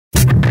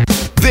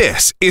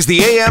This is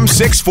the AM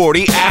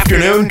 640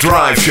 Afternoon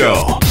Drive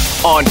Show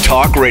on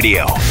Talk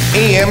Radio.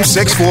 AM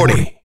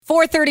 640.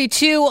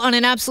 4:32 on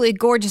an absolutely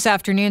gorgeous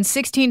afternoon.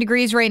 16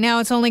 degrees right now.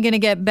 It's only going to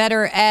get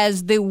better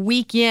as the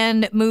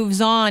weekend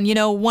moves on. You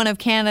know, one of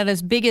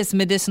Canada's biggest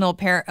medicinal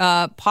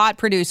pot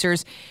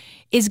producers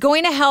is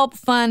going to help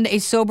fund a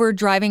sober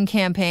driving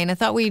campaign. I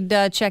thought we'd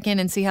check in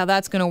and see how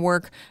that's going to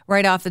work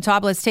right off the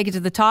top. Let's take it to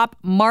the top.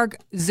 Mark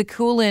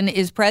Zekulin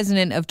is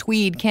president of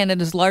Tweed,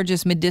 Canada's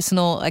largest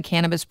medicinal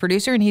cannabis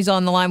producer, and he's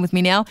on the line with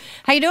me now.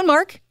 How you doing,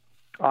 Mark?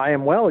 I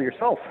am well.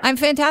 Yourself? I'm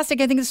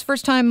fantastic. I think this is the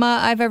first time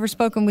I've ever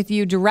spoken with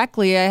you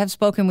directly. I have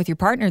spoken with your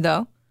partner,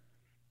 though.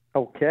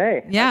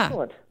 Okay. Yeah.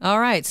 Excellent. All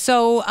right.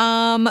 So,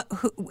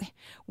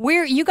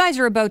 you guys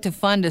are about to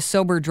fund a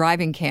sober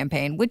driving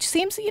campaign, which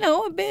seems,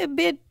 a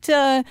bit. It's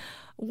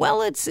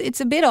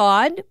a bit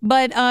odd,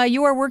 but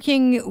you are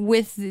working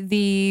with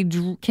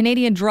the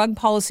Canadian Drug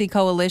Policy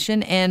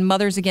Coalition and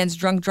Mothers Against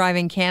Drunk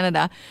Driving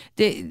Canada.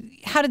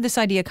 How did this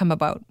idea come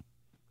about?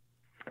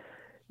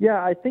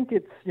 Yeah, I think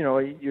it's,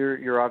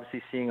 you're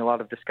obviously seeing a lot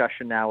of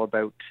discussion now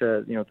about,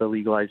 the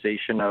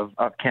legalization of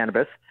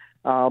cannabis.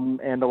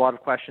 And a lot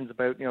of questions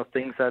about,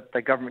 things that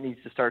the government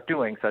needs to start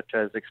doing, such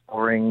as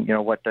exploring,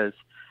 what does,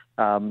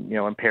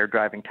 impaired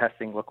driving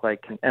testing look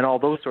like and all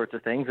those sorts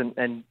of things.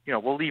 And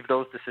we'll leave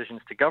those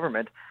decisions to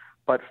government.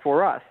 But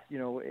for us,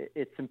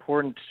 it's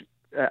important,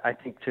 I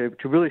think, to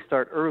really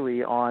start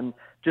early on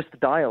just the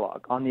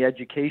dialogue, on the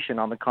education,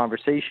 on the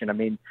conversation. I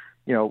mean,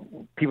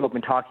 people have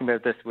been talking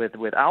about this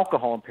with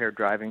alcohol impaired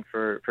driving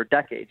for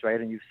decades, right?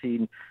 And you've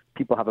seen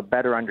people have a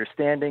better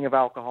understanding of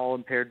alcohol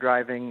impaired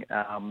driving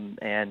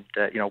and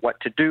what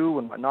to do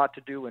and what not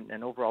to do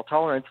and overall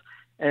tolerance.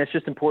 And it's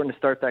just important to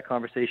start that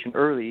conversation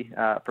early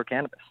for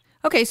cannabis.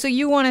 Okay, so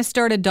you want to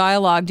start a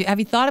dialogue. Have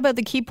you thought about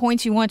the key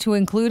points you want to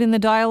include in the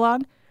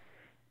dialogue?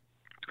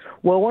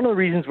 Well, one of the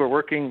reasons we're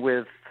working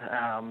with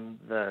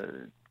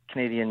the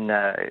Canadian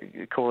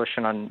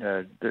Coalition on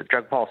the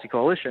Drug Policy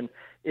Coalition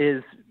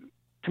is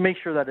to make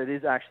sure that it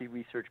is actually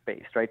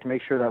research-based, right? To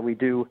make sure that we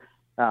do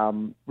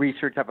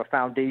research, have a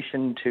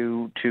foundation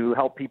to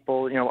help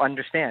people,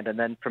 understand. And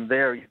then from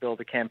there, you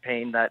build a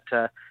campaign that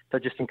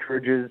just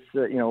encourages,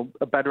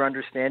 a better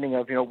understanding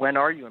of, when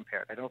are you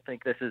impaired? I don't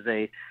think this is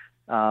a,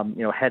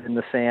 head in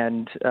the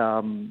sand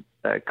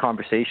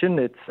conversation.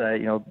 It's,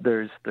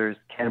 there's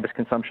cannabis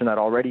consumption that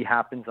already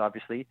happens,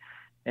 obviously.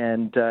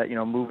 And,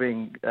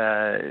 moving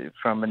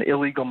from an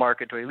illegal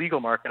market to a legal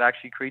market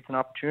actually creates an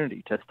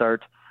opportunity to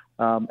start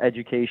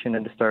education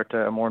and to start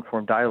a more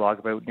informed dialogue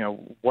about,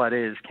 what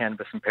is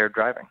cannabis impaired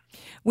driving.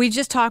 We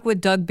just talked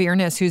with Doug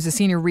Biernes, who's a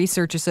senior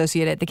research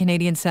associate at the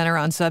Canadian Centre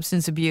on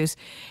Substance Abuse.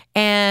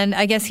 And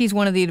I guess he's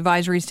one of the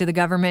advisories to the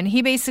government.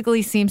 He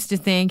basically seems to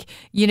think,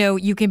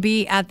 you can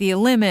be at the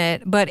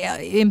limit, but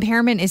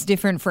impairment is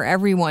different for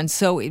everyone.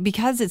 So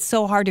because it's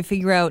so hard to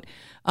figure out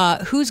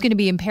who's going to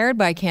be impaired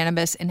by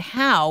cannabis and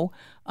how,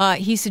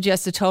 he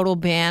suggests a total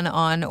ban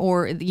on,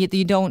 or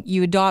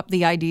you adopt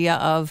the idea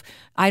of,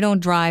 I don't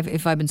drive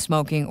if I've been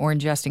smoking or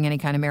ingesting any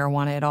kind of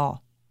marijuana at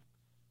all.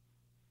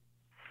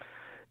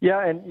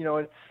 Yeah, and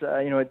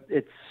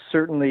it's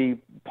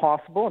certainly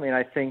possible. I mean,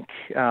 I think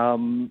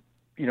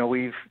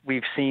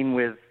we've seen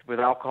with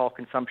alcohol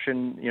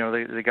consumption,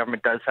 the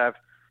government does have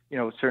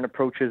certain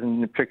approaches,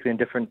 and particularly in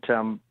different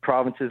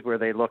provinces where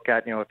they look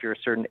at, if you're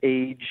a certain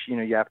age,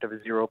 you have to have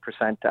a 0%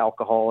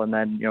 alcohol, and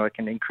then, it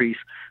can increase.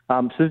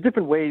 So there's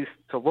different ways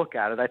to look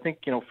at it. I think,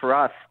 for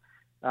us,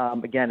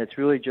 again, it's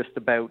really just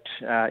about,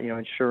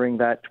 ensuring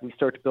that we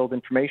start to build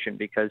information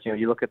because,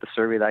 you look at the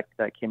survey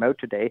that came out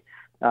today,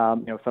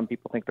 some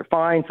people think they're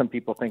fine, some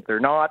people think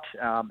they're not,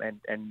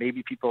 and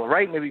maybe people are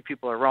right, maybe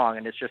people are wrong.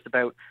 And it's just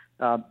about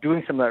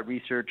doing some of that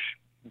research,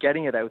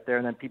 getting it out there,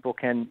 and then people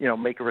can,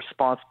 make a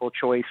responsible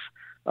choice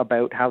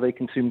about how they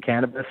consume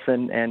cannabis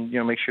and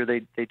make sure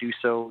they do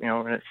so, in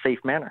a safe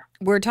manner.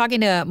 We're talking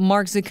to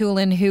Mark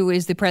Zekulin, who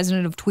is the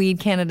president of Tweed,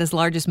 Canada's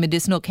largest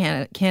medicinal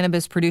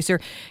cannabis producer.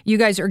 You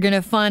guys are going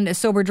to fund a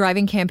sober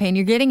driving campaign.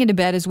 You're getting into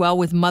bed as well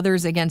with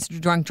Mothers Against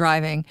Drunk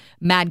Driving,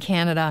 MAD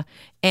Canada.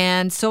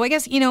 And so I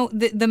guess,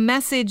 the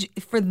message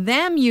for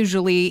them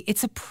usually,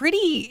 it's a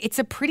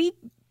pretty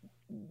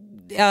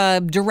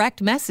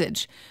direct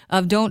message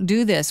of don't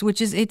do this, which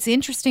is, it's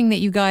interesting that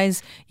you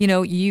guys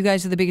are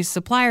the biggest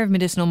supplier of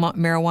medicinal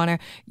marijuana.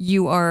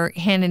 You are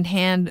hand in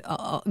hand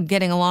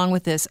getting along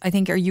with this. I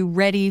think, are you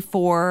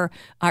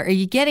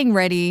getting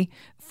ready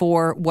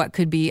for what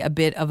could be a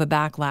bit of a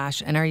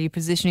backlash? And are you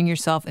positioning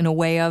yourself in a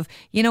way of,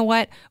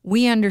 what,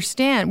 we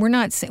understand,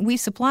 we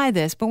supply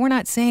this, but we're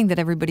not saying that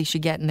everybody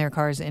should get in their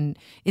cars. And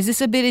is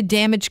this a bit of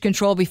damage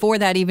control before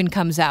that even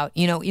comes out,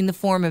 in the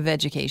form of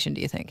education,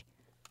 do you think?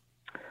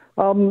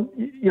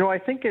 I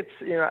think it's,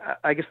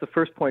 I guess the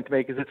first point to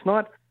make is it's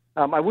not,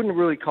 I wouldn't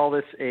really call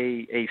this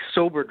a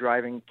sober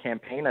driving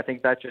campaign. I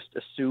think that just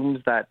assumes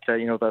that,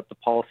 that the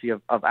policy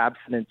of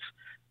abstinence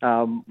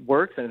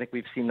works. And I think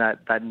we've seen that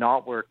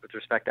not work with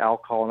respect to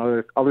alcohol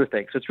and other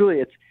things. So it's really,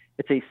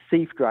 it's a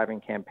safe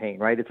driving campaign,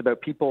 right? It's about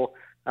people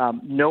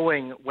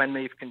knowing when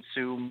they've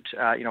consumed,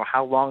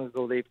 how long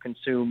ago they've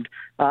consumed,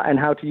 and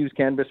how to use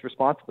cannabis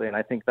responsibly. And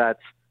I think that's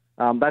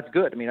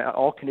good. I mean,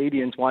 all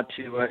Canadians want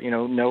to,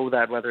 know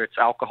that whether it's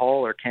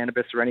alcohol or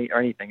cannabis or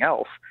anything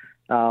else,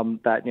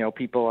 that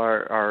people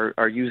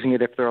are using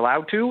it if they're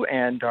allowed to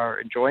and are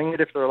enjoying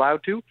it if they're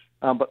allowed to,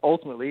 but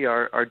ultimately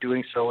are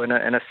doing so in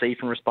a safe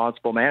and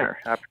responsible manner,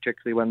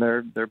 particularly when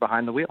they're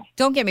behind the wheel.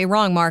 Don't get me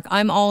wrong, Mark.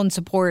 I'm all in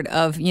support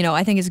of,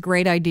 I think it's a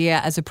great idea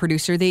as a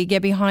producer that you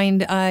get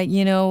behind,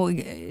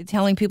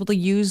 telling people to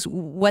use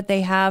what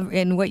they have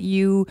and what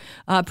you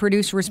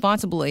produce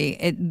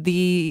responsibly.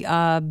 The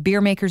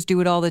beer makers do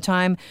it all the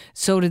time.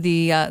 So does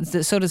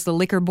the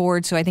liquor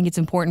board. So I think it's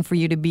important for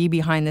you to be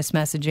behind this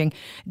messaging.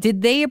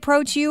 Did they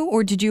approach you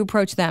or did you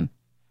approach them?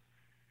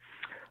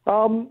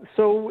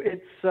 So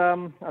it's,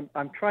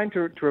 I'm trying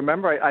to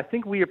remember. I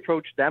think we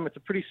approached them. It's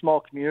a pretty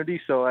small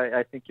community, so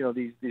I think,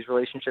 these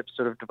relationships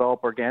sort of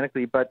develop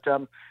organically. But,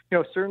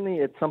 certainly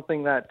it's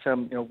something that,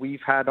 we've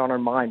had on our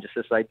mind, just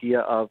this idea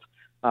of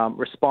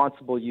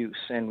responsible use.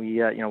 And we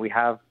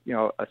have,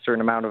 a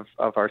certain amount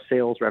of our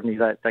sales revenue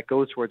that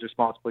goes towards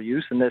responsible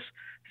use. And this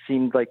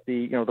seemed like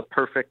the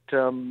perfect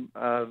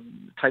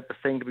type of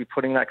thing to be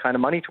putting that kind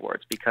of money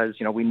towards, because,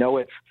 we know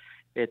it's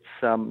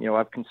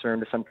of concern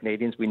to some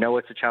Canadians. We know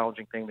it's a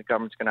challenging thing the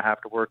government's going to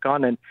have to work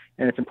on, and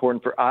it's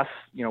important for us,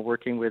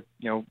 working with,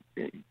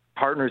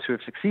 partners who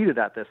have succeeded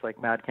at this, like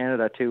Mad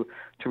Canada, to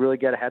really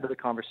get ahead of the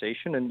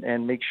conversation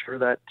and make sure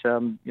that,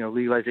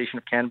 legalization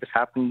of cannabis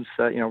happens,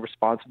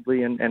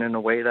 responsibly and in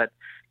a way that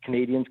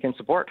Canadians can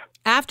support.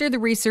 After the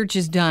research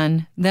is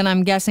done, then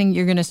I'm guessing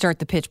you're going to start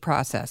the pitch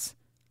process,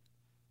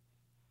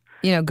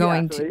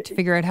 to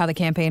figure out how the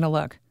campaign will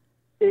look.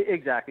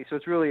 Exactly. So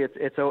it's really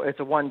it's a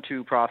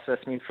 1-2 process.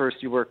 I mean, first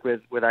you work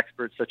with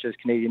experts such as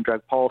Canadian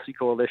Drug Policy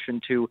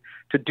Coalition to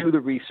do the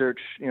research,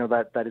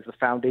 that is the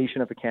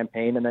foundation of a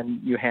campaign, and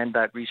then you hand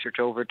that research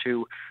over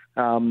to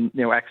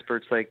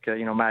experts like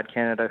Mad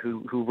Canada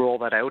who roll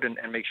that out and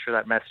make sure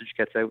that message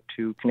gets out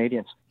to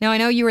Canadians. Now, I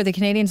know you are the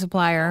Canadian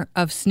supplier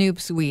of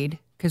Snoop's weed,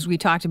 because we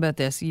talked about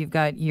this. You've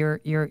got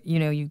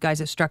you guys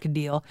have struck a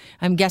deal.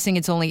 I'm guessing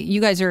it's only,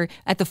 you guys are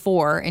at the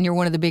fore and you're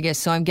one of the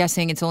biggest, so I'm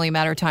guessing it's only a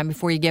matter of time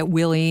before you get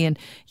Willie and,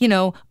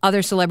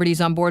 other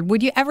celebrities on board.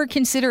 Would you ever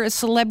consider a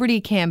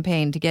celebrity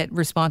campaign to get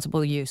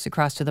responsible use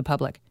across to the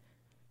public?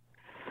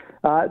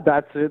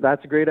 That's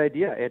a great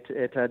idea.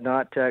 It had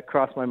not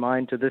crossed my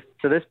mind to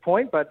this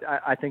point, but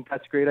I think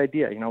that's a great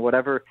idea.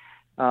 Whatever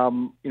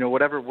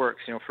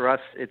works. For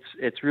us,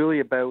 it's really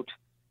about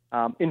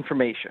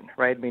information,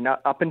 right? I mean,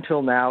 up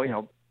until now,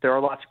 there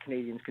are lots of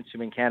Canadians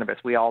consuming cannabis.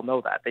 We all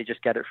know that. They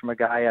just get it from a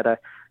guy at a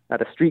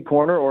street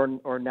corner,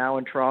 or now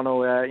in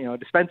Toronto, a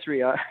dispensary,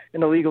 an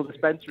illegal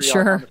dispensary.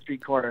 Sure. On the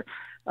street corner.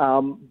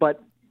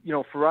 But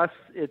for us,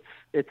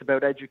 it's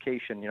about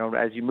education.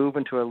 As you move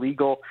into a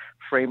legal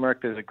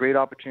framework, there's a great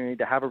opportunity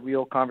to have a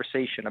real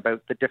conversation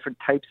about the different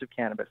types of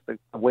cannabis, the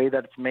way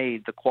that it's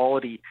made, the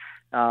quality,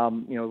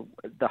 the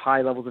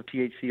high levels of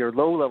THC or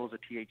low levels of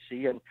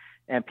THC,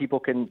 and people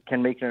can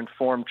make an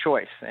informed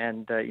choice.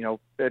 And a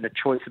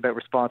choice about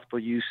responsible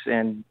use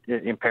and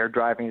impaired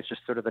driving is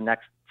just sort of the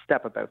next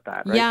step about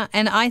that. Right? Yeah,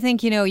 and I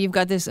think you've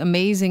got this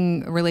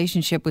amazing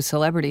relationship with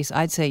celebrities.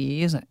 I'd say you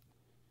use it.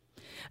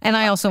 And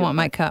I also want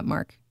my cut,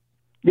 Mark.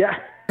 Yeah.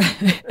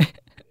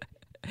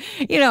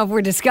 If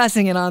we're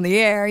discussing it on the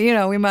air,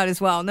 we might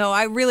as well. No,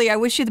 I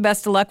wish you the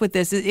best of luck with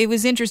this. It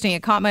was interesting.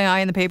 It caught my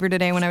eye in the paper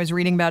today when I was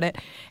reading about it.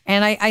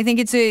 And I think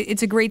it's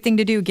a great thing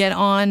to do. Get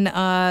on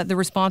the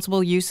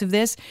responsible use of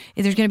this.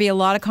 There's going to be a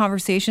lot of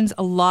conversations,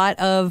 a lot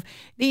of,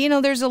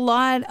 there's a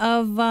lot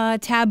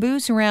of taboo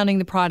surrounding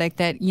the product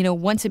that,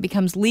 once it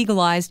becomes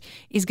legalized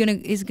is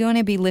going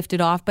to be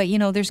lifted off. But,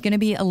 there's going to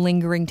be a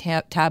lingering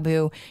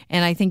taboo.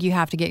 And I think you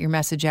have to get your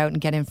message out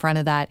and get in front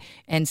of that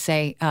and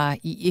say,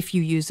 if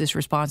you use this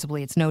responsibly,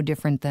 it's no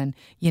different than,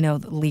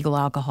 legal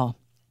alcohol.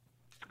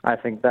 I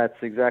think that's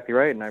exactly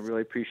right, and I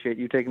really appreciate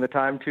you taking the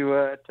time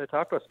to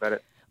talk to us about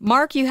it.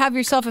 Mark, you have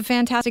yourself a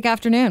fantastic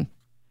afternoon.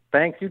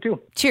 Thanks, you too.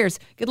 Cheers.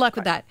 Good luck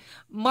with that.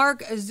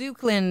 Mark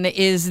Zucklin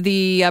is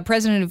the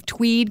president of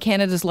Tweed,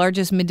 Canada's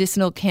largest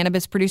medicinal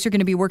cannabis producer, going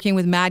to be working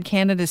with Mad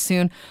Canada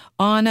soon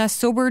on a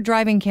sober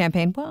driving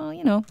campaign.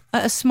 Well,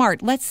 a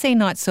smart, let's say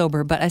not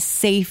sober, but a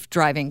safe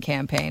driving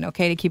campaign,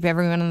 okay, to keep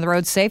everyone on the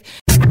road safe.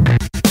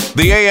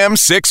 The AM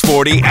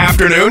 640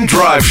 Afternoon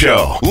Drive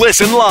Show.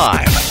 Listen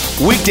live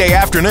weekday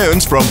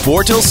afternoons from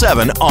 4 till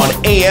 7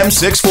 on AM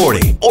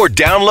 640 or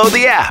download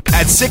the app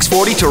at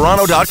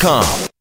 640toronto.com.